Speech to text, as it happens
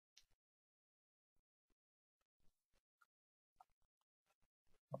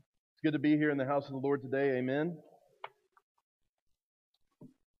It's good to be here in the house of the Lord today. Amen.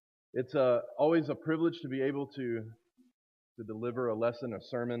 It's always a privilege to be able to deliver a lesson, a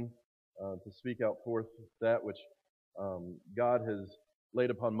sermon, to speak out forth that which God has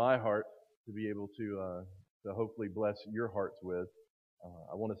laid upon my heart to be able to hopefully bless your hearts with.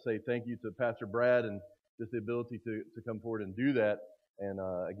 I want to say thank you to Pastor Brad and just the ability to come forward and do that. And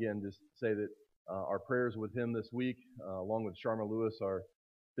again, just say that our prayers with him this week, along with Sharma Lewis, our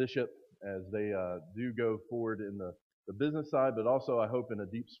bishop, as they do go forward in the business side, but also I hope in a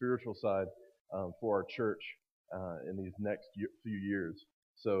deep spiritual side for our church in these next few years.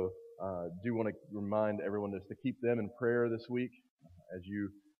 So do want to remind everyone just to keep them in prayer this week as you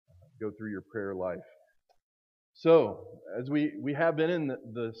go through your prayer life. So, as we have been in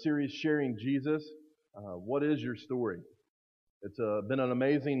the series Sharing Jesus, what is your story? It's been an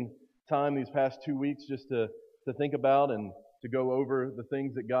amazing time these past 2 weeks just to think about and to go over the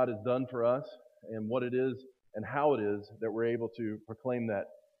things that God has done for us and what it is and how it is that we're able to proclaim that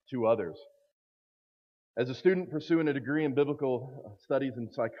to others. As a student pursuing a degree in biblical studies and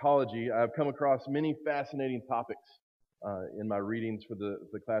psychology, I've come across many fascinating topics in my readings for the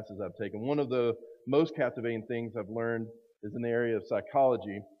classes I've taken. One of the most captivating things I've learned is in the area of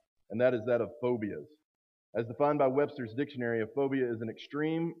psychology, and that is that of phobias. As defined by Webster's dictionary, a phobia is an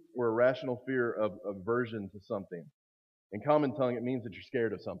extreme or irrational fear of aversion to something. In common tongue, it means that you're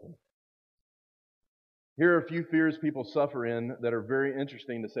scared of something. Here are a few fears people suffer in that are very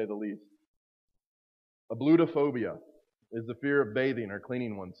interesting to say the least. Ablutophobia is the fear of bathing or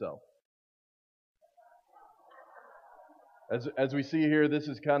cleaning oneself. As we see here, this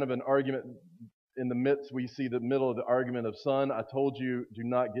is kind of an argument in the midst. We see the middle of the argument of, son, I told you, do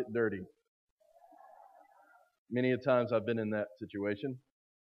not get dirty. Many a times I've been in that situation.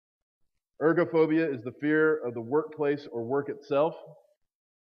 Ergophobia is the fear of the workplace or work itself.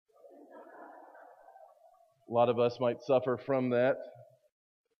 A lot of us might suffer from that.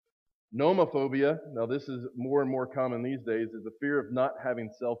 Nomophobia, now this is more and more common these days, is the fear of not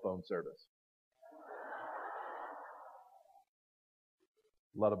having cell phone service.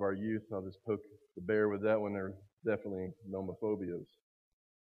 A lot of our youth, I'll just poke the bear with that one, they're definitely nomophobias.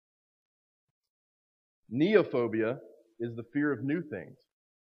 Neophobia is the fear of new things,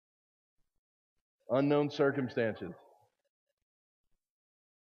 unknown circumstances.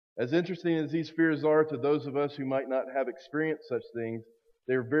 As interesting as these fears are to those of us who might not have experienced such things,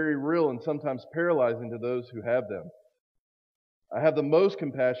 they are very real and sometimes paralyzing to those who have them. I have the most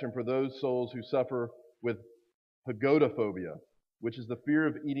compassion for those souls who suffer with pagodophobia, which is the fear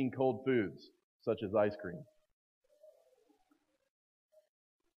of eating cold foods, such as ice cream.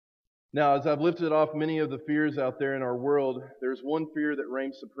 Now, as I've lifted off many of the fears out there in our world, there's one fear that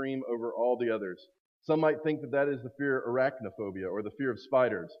reigns supreme over all the others. Some might think that is the fear of arachnophobia, or the fear of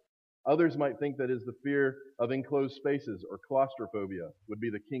spiders. Others might think that is the fear of enclosed spaces, or claustrophobia would be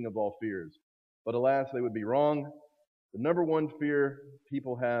the king of all fears. But alas, they would be wrong. The number one fear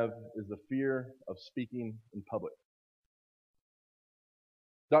people have is the fear of speaking in public.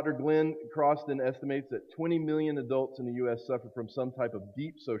 Dr. Glenn Croston estimates that 20 million adults in the U.S. suffer from some type of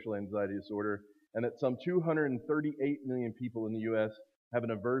deep social anxiety disorder, and that some 238 million people in the U.S. have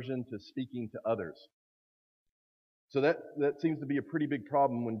an aversion to speaking to others. So that seems to be a pretty big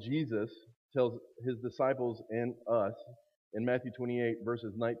problem when Jesus tells his disciples and us in Matthew 28,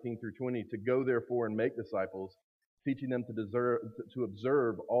 verses 19 through 20, to go therefore and make disciples, teaching them to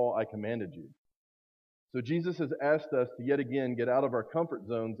observe all I commanded you. So Jesus has asked us to yet again get out of our comfort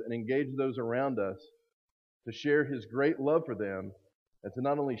zones and engage those around us to share his great love for them, and to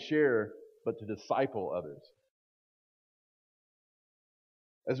not only share, but to disciple others.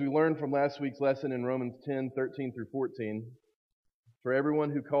 As we learned from last week's lesson in Romans 10, 13 through 14, for everyone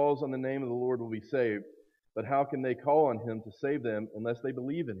who calls on the name of the Lord will be saved, but how can they call on him to save them unless they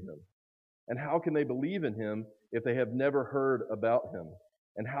believe in him? And how can they believe in him if they have never heard about him?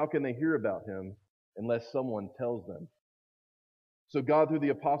 And how can they hear about him unless someone tells them? So God, through the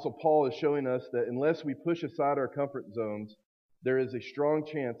Apostle Paul, is showing us that unless we push aside our comfort zones, there is a strong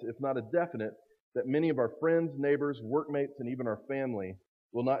chance, if not a definite, that many of our friends, neighbors, workmates, and even our family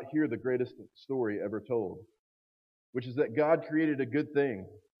will not hear the greatest story ever told, which is that God created a good thing.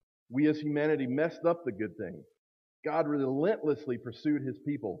 We as humanity messed up the good thing. God relentlessly pursued his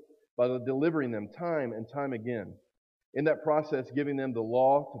people by delivering them time and time again. In that process, giving them the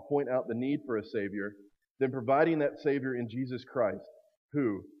law to point out the need for a Savior, then providing that Savior in Jesus Christ,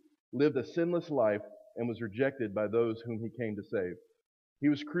 who lived a sinless life and was rejected by those whom he came to save. He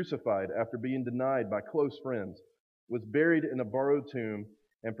was crucified after being denied by close friends, was buried in a borrowed tomb,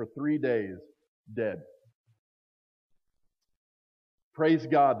 and for 3 days, dead. Praise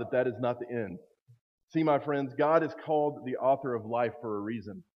God that that is not the end. See, my friends, God is called the author of life for a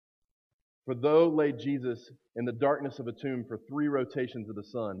reason. For though laid Jesus in the darkness of a tomb for 3 rotations of the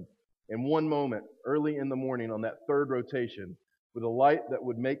sun, in one moment, early in the morning on that 3rd rotation, with a light that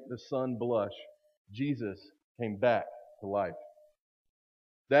would make the sun blush, Jesus came back to life.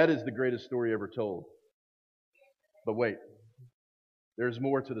 That is the greatest story ever told. But wait, there's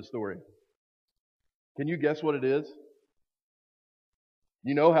more to the story. Can you guess what it is?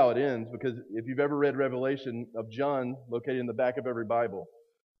 You know how it ends, because if you've ever read Revelation of John, located in the back of every Bible,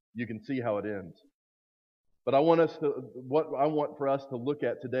 you can see how it ends. But what I want for us to look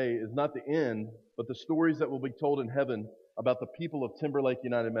at today is not the end, but the stories that will be told in heaven about the people of Timberlake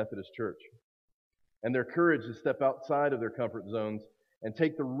United Methodist Church and their courage to step outside of their comfort zones and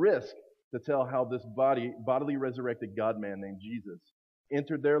take the risk to tell how this bodily resurrected God-man named Jesus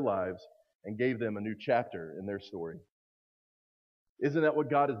entered their lives and gave them a new chapter in their story. Isn't that what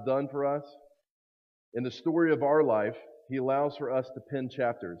God has done for us? In the story of our life, He allows for us to pen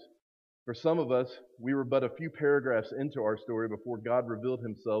chapters. For some of us, we were but a few paragraphs into our story before God revealed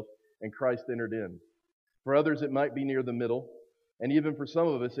Himself and Christ entered in. For others, it might be near the middle, and even for some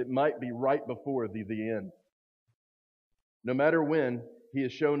of us, it might be right before the end. No matter when He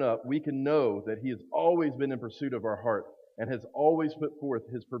has shown up, we can know that He has always been in pursuit of our heart and has always put forth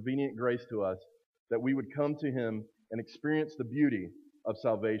His prevenient grace to us, that we would come to Him and experience the beauty of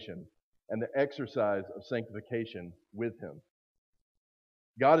salvation and the exercise of sanctification with Him.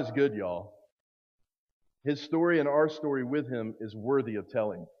 God is good, y'all. His story and our story with Him is worthy of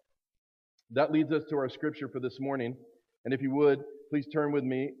telling. That leads us to our scripture for this morning. And if you would, please turn with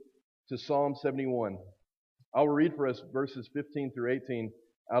me to Psalm 71. I'll read for us verses 15 through 18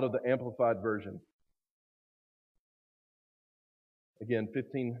 out of the Amplified Version. Again,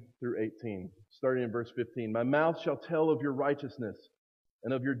 15 through 18. Starting in verse 15. My mouth shall tell of your righteousness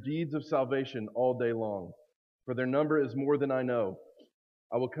and of your deeds of salvation all day long, for their number is more than I know.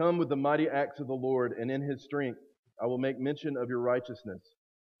 I will come with the mighty acts of the Lord, and in His strength I will make mention of your righteousness,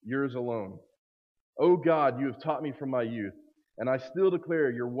 yours alone. O God, you have taught me from my youth, and I still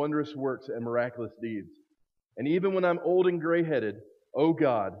declare your wondrous works and miraculous deeds. And even when I'm old and gray-headed, O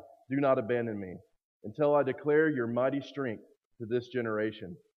God, do not abandon me, until I declare your mighty strength to this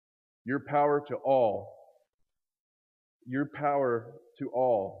generation, your power to all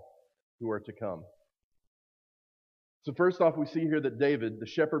who are to come. So first off, we see here that David, the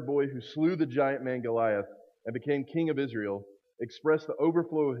shepherd boy who slew the giant man Goliath and became king of Israel, expressed the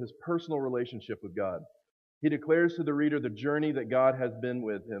overflow of his personal relationship with God. He declares to the reader the journey that God has been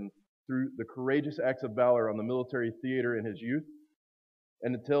with him through the courageous acts of valor on the military theater in his youth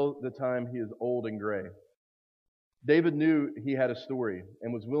and until the time he is old and gray. David knew he had a story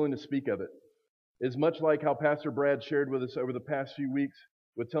and was willing to speak of it. It's much like how Pastor Brad shared with us over the past few weeks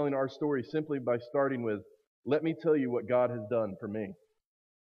with telling our story simply by starting with, let me tell you what God has done for me.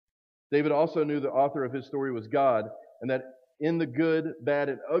 David also knew the author of his story was God, and that in the good, bad,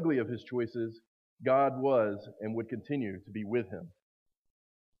 and ugly of his choices, God was and would continue to be with him.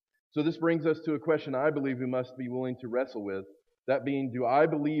 So this brings us to a question I believe we must be willing to wrestle with, that being, do I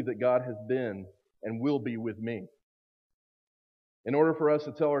believe that God has been and will be with me? In order for us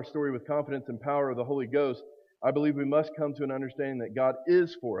to tell our story with confidence and power of the Holy Ghost, I believe we must come to an understanding that God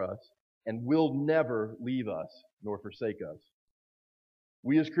is for us and will never leave us nor forsake us.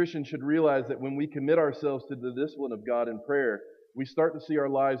 We as Christians should realize that when we commit ourselves to the discipline of God in prayer, we start to see our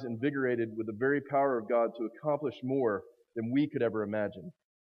lives invigorated with the very power of God to accomplish more than we could ever imagine.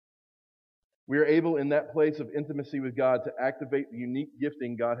 We are able in that place of intimacy with God to activate the unique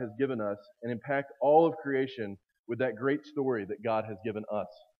gifting God has given us and impact all of creation with that great story that God has given us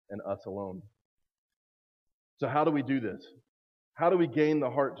and us alone. So how do we do this? How do we gain the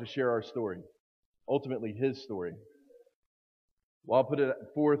heart to share our story? Ultimately, His story. Well, I'll put it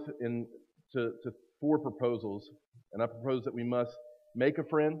forth to 4 proposals, and I propose that we must make a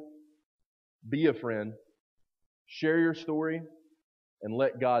friend, be a friend, share your story, and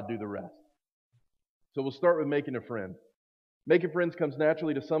let God do the rest. So we'll start with making a friend. Making friends comes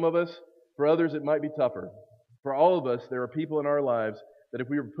naturally to some of us. For others, it might be tougher. For all of us, there are people in our lives that if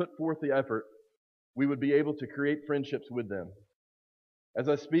we were to put forth the effort, we would be able to create friendships with them. As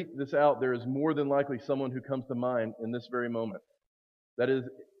I speak this out, there is more than likely someone who comes to mind in this very moment. That is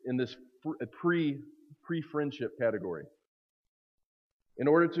in this pre-friendship category. In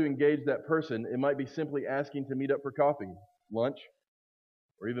order to engage that person, it might be simply asking to meet up for coffee, lunch,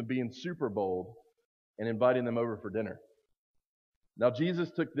 or even being super bold and inviting them over for dinner. Now, Jesus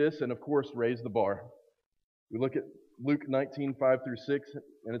took this and, of course, raised the bar. We look at Luke 19:5 through 6,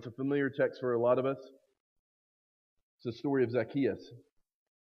 and it's a familiar text for a lot of us. It's the story of Zacchaeus.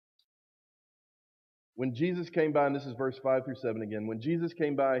 When Jesus came by, and this is verse 5 through 7 again, when Jesus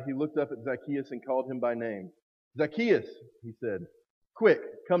came by, he looked up at Zacchaeus and called him by name. Zacchaeus, he said, quick,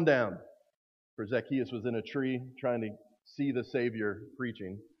 come down. For Zacchaeus was in a tree trying to see the Savior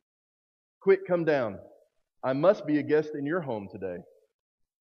preaching. Quick, come down. I must be a guest in your home today.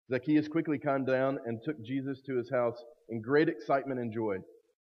 Zacchaeus quickly came down and took Jesus to his house in great excitement and joy.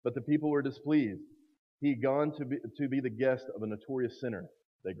 But the people were displeased. He had gone to be the guest of a notorious sinner,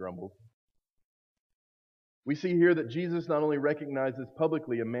 they grumbled. We see here that Jesus not only recognizes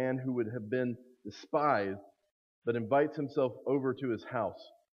publicly a man who would have been despised, but invites himself over to his house.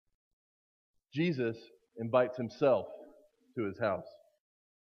 Jesus invites himself to his house.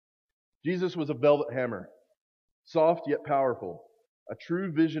 Jesus was a velvet hammer, soft yet powerful, a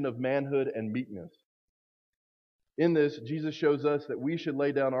true vision of manhood and meekness. In this, Jesus shows us that we should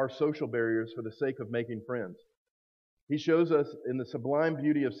lay down our social barriers for the sake of making friends. He shows us in the sublime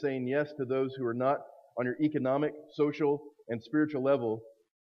beauty of saying yes to those who are not on your economic, social, and spiritual level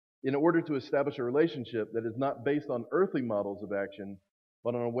in order to establish a relationship that is not based on earthly models of action,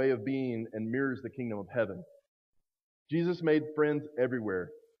 but on a way of being and mirrors the kingdom of heaven. Jesus made friends everywhere,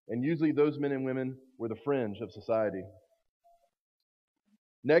 and usually those men and women were the fringe of society.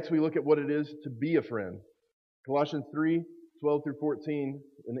 Next, we look at what it is to be a friend. Colossians 3:12 through 14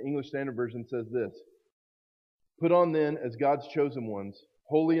 in the English Standard Version says this: Put on then as God's chosen ones,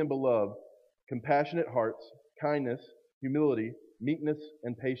 holy and beloved, compassionate hearts, kindness, humility, meekness,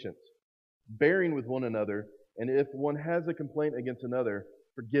 and patience, bearing with one another, and if one has a complaint against another,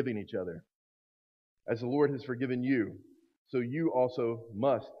 forgiving each other. As the Lord has forgiven you, so you also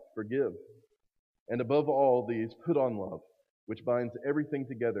must forgive. And above all these, put on love, which binds everything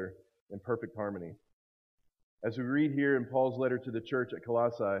together in perfect harmony. As we read here in Paul's letter to the church at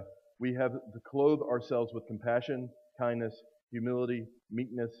Colossae, we have to clothe ourselves with compassion, kindness, humility,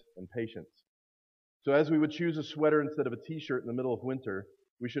 meekness, and patience. So as we would choose a sweater instead of a t-shirt in the middle of winter,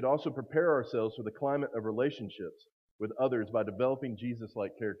 we should also prepare ourselves for the climate of relationships with others by developing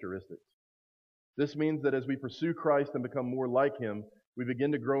Jesus-like characteristics. This means that as we pursue Christ and become more like Him, we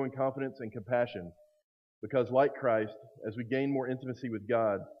begin to grow in confidence and compassion. Because like Christ, as we gain more intimacy with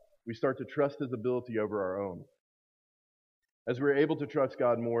God, we start to trust His ability over our own. As we're able to trust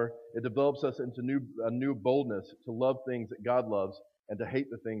God more, it develops us into a new boldness to love things that God loves and to hate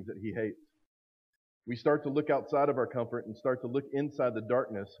the things that He hates. We start to look outside of our comfort and start to look inside the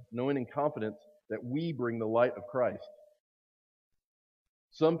darkness, knowing in confidence that we bring the light of Christ.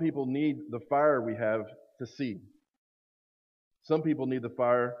 Some people need the fire we have to see. Some people need the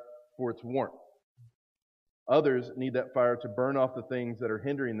fire for its warmth. Others need that fire to burn off the things that are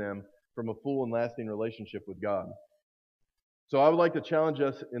hindering them from a full and lasting relationship with God. So I would like to challenge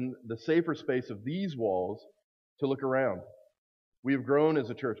us in the safer space of these walls to look around. We have grown as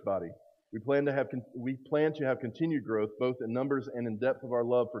a church body. We plan to have continued growth both in numbers and in depth of our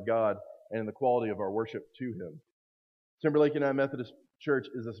love for God and in the quality of our worship to Him. Timberlake United Methodist Church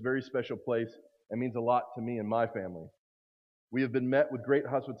is this very special place and means a lot to me and my family. We have been met with great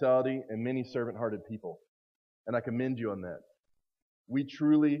hospitality and many servant-hearted people, and I commend you on that. We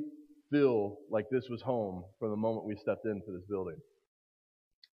truly feel like this was home from the moment we stepped into this building.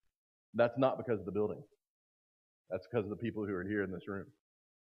 That's not because of the building. That's because of the people who are here in this room.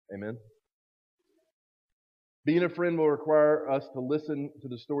 Amen? Being a friend will require us to listen to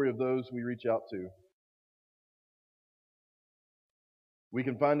the story of those we reach out to. We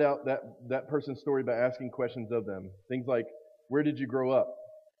can find out that person's story by asking questions of them. Things like, where did you grow up?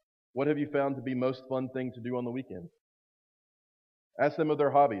 What have you found to be most fun thing to do on the weekend? Ask them of their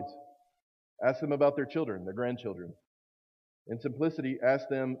hobbies. Ask them about their children, their grandchildren. In simplicity, ask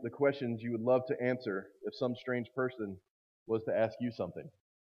them the questions you would love to answer if some strange person was to ask you something.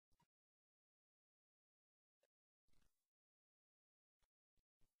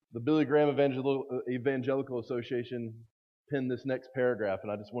 The Billy Graham Evangelical Association penned this next paragraph, and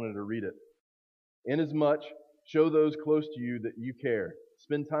I just wanted to read it. Inasmuch, show those close to you that you care.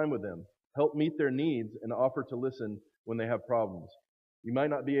 Spend time with them. Help meet their needs and offer to listen when they have problems. You might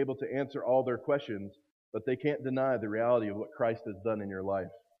not be able to answer all their questions, but they can't deny the reality of what Christ has done in your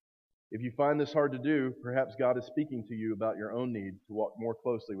life. If you find this hard to do, perhaps God is speaking to you about your own need to walk more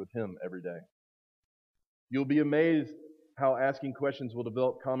closely with Him every day. You'll be amazed how asking questions will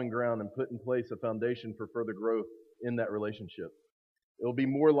develop common ground and put in place a foundation for further growth in that relationship. It will be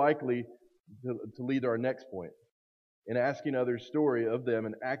more likely to lead to our next point. In asking others' story of them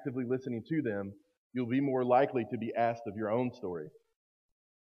and actively listening to them, you'll be more likely to be asked of your own story.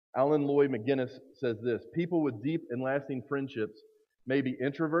 Alan Lloyd McGinnis says this: people with deep and lasting friendships may be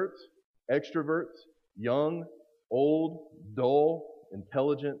introverts, extroverts, young, old, dull,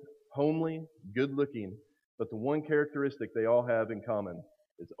 intelligent, homely, good-looking, but the one characteristic they all have in common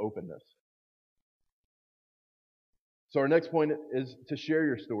is openness. So our next point is to share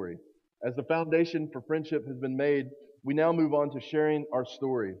your story. As the foundation for friendship has been made, we now move on to sharing our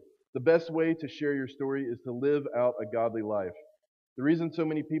story. The best way to share your story is to live out a godly life. The reason so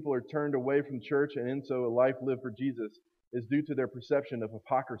many people are turned away from church and into a life lived for Jesus is due to their perception of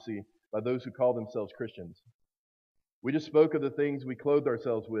hypocrisy by those who call themselves Christians. We just spoke of the things we clothe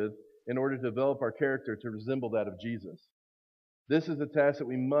ourselves with in order to develop our character to resemble that of Jesus. This is a task that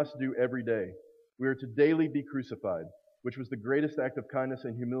we must do every day. We are to daily be crucified, which was the greatest act of kindness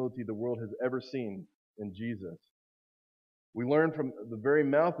and humility the world has ever seen in Jesus. We learn from the very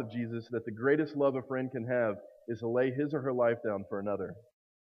mouth of Jesus that the greatest love a friend can have is to lay his or her life down for another.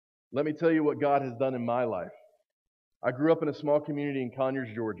 Let me tell you what God has done in my life. I grew up in a small community in Conyers,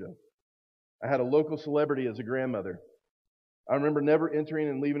 Georgia. I had a local celebrity as a grandmother. I remember never entering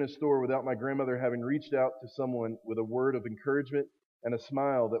and leaving a store without my grandmother having reached out to someone with a word of encouragement and a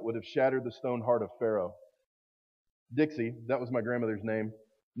smile that would have shattered the stone heart of Pharaoh. Dixie, that was my grandmother's name,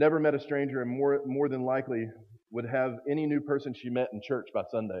 never met a stranger and more than likely would have any new person she met in church by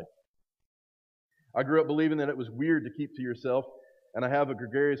Sunday. I grew up believing that it was weird to keep to yourself, and I have a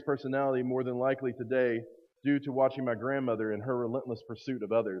gregarious personality more than likely today due to watching my grandmother in her relentless pursuit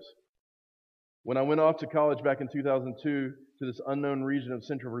of others. When I went off to college back in 2002 to this unknown region of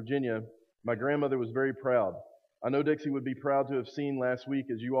Central Virginia, my grandmother was very proud. I know Dixie would be proud to have seen last week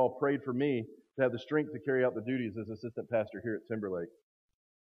as you all prayed for me to have the strength to carry out the duties as assistant pastor here at Timberlake.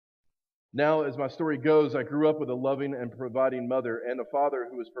 Now, as my story goes, I grew up with a loving and providing mother and a father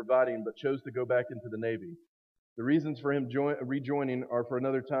who was providing but chose to go back into the Navy. The reasons for him rejoining are for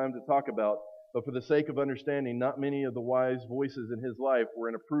another time to talk about, but for the sake of understanding, not many of the wise voices in his life were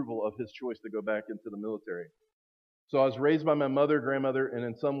in approval of his choice to go back into the military. So I was raised by my mother, grandmother, and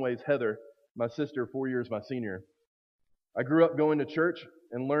in some ways Heather, my sister, 4 years my senior. I grew up going to church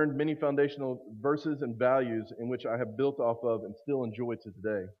and learned many foundational verses and values in which I have built off of and still enjoy to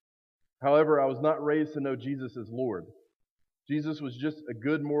today. However, I was not raised to know Jesus as Lord. Jesus was just a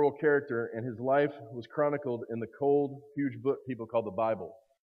good moral character, and his life was chronicled in the cold, huge book people call the Bible.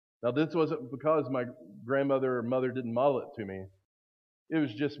 Now, this wasn't because my grandmother or mother didn't model it to me. It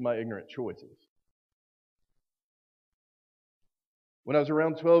was just my ignorant choices. When I was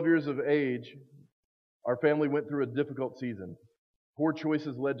around 12 years of age, our family went through a difficult season. Poor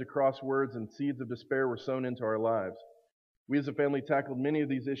choices led to crosswords, and seeds of despair were sown into our lives. We as a family tackled many of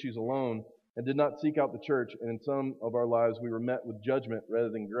these issues alone and did not seek out the church, and in some of our lives we were met with judgment rather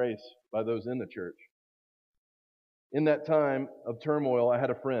than grace by those in the church. In that time of turmoil, I had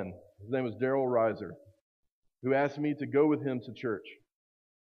a friend. His name was Daryl Reiser, who asked me to go with him to church.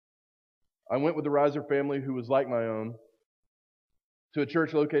 I went with the Reiser family, who was like my own, to a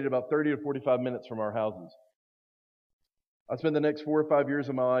church located about 30 to 45 minutes from our houses. I spent the next 4 or 5 years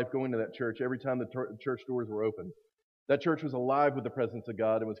of my life going to that church every time the church doors were open. That church was alive with the presence of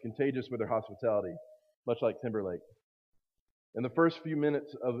God and was contagious with their hospitality, much like Timberlake. In the first few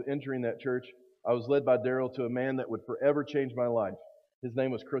minutes of entering that church, I was led by Daryl to a man that would forever change my life. His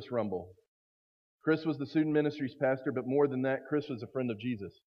name was Chris Rumble. Chris was the student ministries pastor, but more than that, Chris was a friend of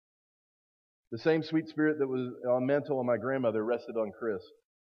Jesus. The same sweet spirit that was on mantle on my grandmother rested on Chris.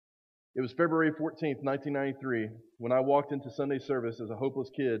 It was February 14th, 1993, when I walked into Sunday service as a hopeless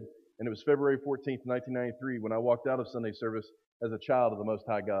kid, and it was February 14th, 1993, when I walked out of Sunday service as a child of the Most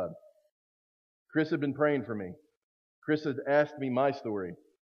High God. Chris had been praying for me. Chris had asked me my story.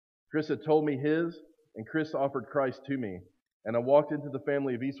 Chris had told me his, and Chris offered Christ to me. And I walked into the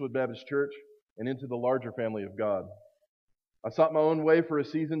family of Eastwood Baptist Church and into the larger family of God. I sought my own way for a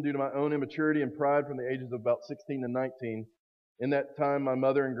season due to my own immaturity and pride from the ages of about 16 and 19. In that time, my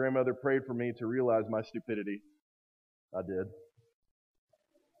mother and grandmother prayed for me to realize my stupidity. I did.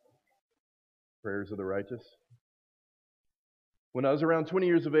 Prayers of the righteous. When I was around 20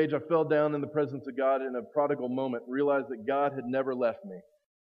 years of age, I fell down in the presence of God in a prodigal moment, realized that God had never left me.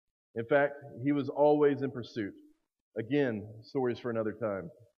 In fact, he was always in pursuit. Again, stories for another time.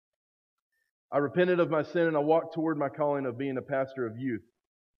 I repented of my sin and I walked toward my calling of being a pastor of youth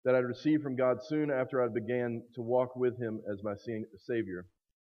that I'd received from God soon after I began to walk with him as my Savior.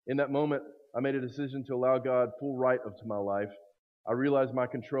 In that moment, I made a decision to allow God full right to my life. I realized my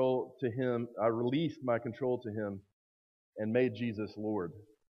control to him. I released my control to him and made Jesus Lord.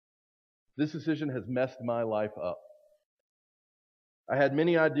 This decision has messed my life up. I had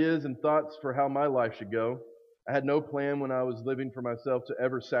many ideas and thoughts for how my life should go. I had no plan when I was living for myself to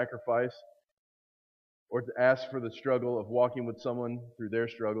ever sacrifice or to ask for the struggle of walking with someone through their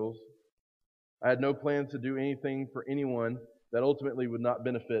struggles. I had no plans to do anything for anyone that ultimately would not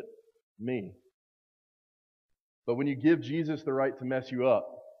benefit me. But when you give Jesus the right to mess you up,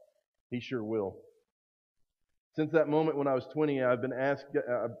 He sure will. Since that moment when I was 20, I have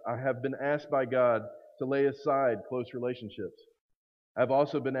been asked by God to lay aside close relationships. I've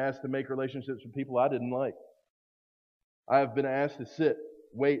also been asked to make relationships with people I didn't like. I have been asked to sit,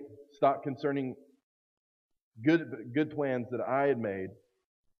 wait, stop concerning good plans that I had made,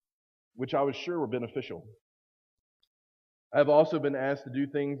 which I was sure were beneficial. I have also been asked to do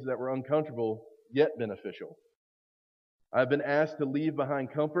things that were uncomfortable, yet beneficial. I have been asked to leave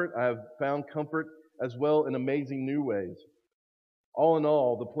behind comfort. I have found comfort as well in amazing new ways. All in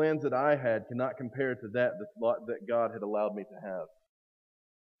all, the plans that I had cannot compare to that God had allowed me to have.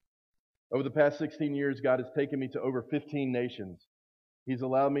 Over the past 16 years, God has taken me to over 15 nations. He's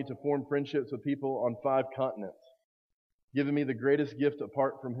allowed me to form friendships with people on 5 continents, given me the greatest gift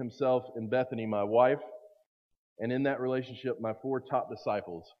apart from Himself in Bethany, my wife, and in that relationship, my 4 top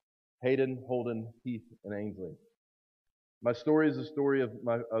disciples, Hayden, Holden, Heath, and Ainsley. My story is a story of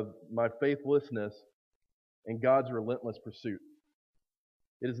my faithlessness and God's relentless pursuit.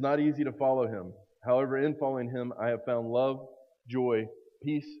 It is not easy to follow Him. However, in following Him, I have found love, joy,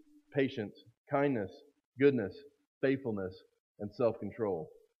 peace, patience, kindness, goodness, faithfulness, and self-control.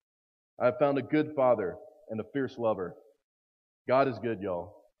 I have found a good father and a fierce lover. God is good,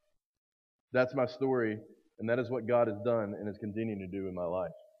 y'all. That's my story, and that is what God has done and is continuing to do in my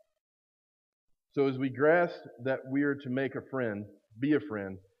life. So as we grasp that we are to make a friend, be a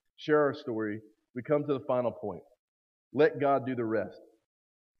friend, share our story, we come to the final point. Let God do the rest.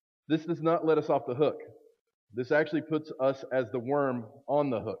 This does not let us off the hook. This actually puts us as the worm on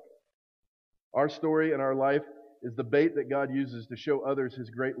the hook. Our story and our life is the bait that God uses to show others His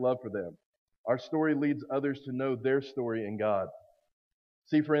great love for them. Our story leads others to know their story in God.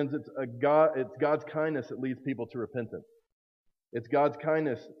 See, friends, it's God's kindness that leads people to repentance. It's God's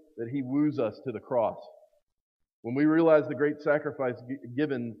kindness that He woos us to the cross. When we realize the great sacrifice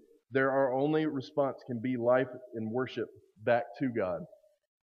given, our only response can be life in worship back to God.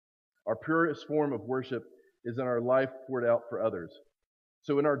 Our purest form of worship is in our life poured out for others.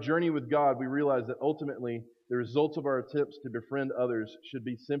 So in our journey with God, we realize that ultimately the results of our attempts to befriend others shouldn't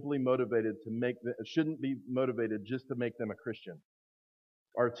be motivated just to make them a Christian.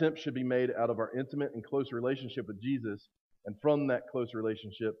 Our attempts should be made out of our intimate and close relationship with Jesus, and from that close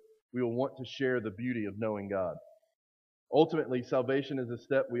relationship, we will want to share the beauty of knowing God. Ultimately, salvation is a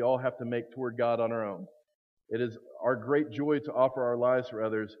step we all have to make toward God on our own. It is our great joy to offer our lives for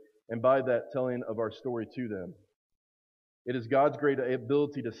others, and by that, telling of our story to them. It is God's great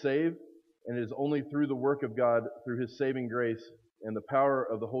ability to save, and it is only through the work of God, through His saving grace and the power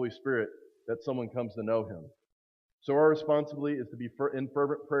of the Holy Spirit, that someone comes to know Him. So our responsibility is to be in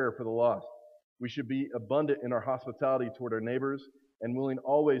fervent prayer for the lost. We should be abundant in our hospitality toward our neighbors and willing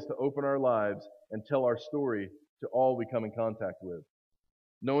always to open our lives and tell our story to all we come in contact with.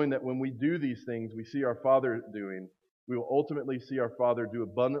 Knowing that when we do these things we see our Father doing, we will ultimately see our Father do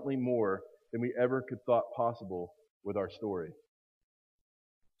abundantly more than we ever could thought possible with our story.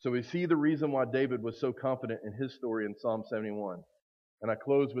 So we see the reason why David was so confident in his story in Psalm 71. And I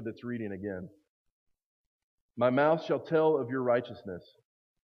close with its reading again. My mouth shall tell of your righteousness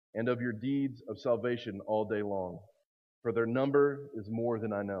and of your deeds of salvation all day long, for their number is more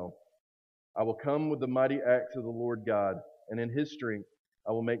than I know. I will come with the mighty acts of the Lord God, and in His strength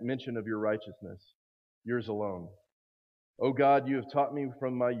I will make mention of your righteousness, yours alone. O God, you have taught me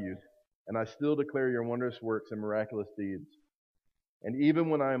from my youth, and I still declare your wondrous works and miraculous deeds. And even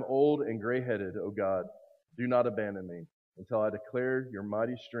when I am old and gray-headed, O God, do not abandon me until I declare your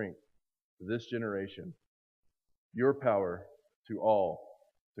mighty strength to this generation, your power to all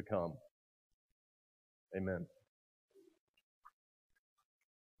to come. Amen.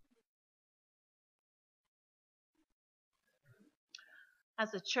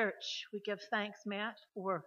 As a church, we give thanks, Matt, for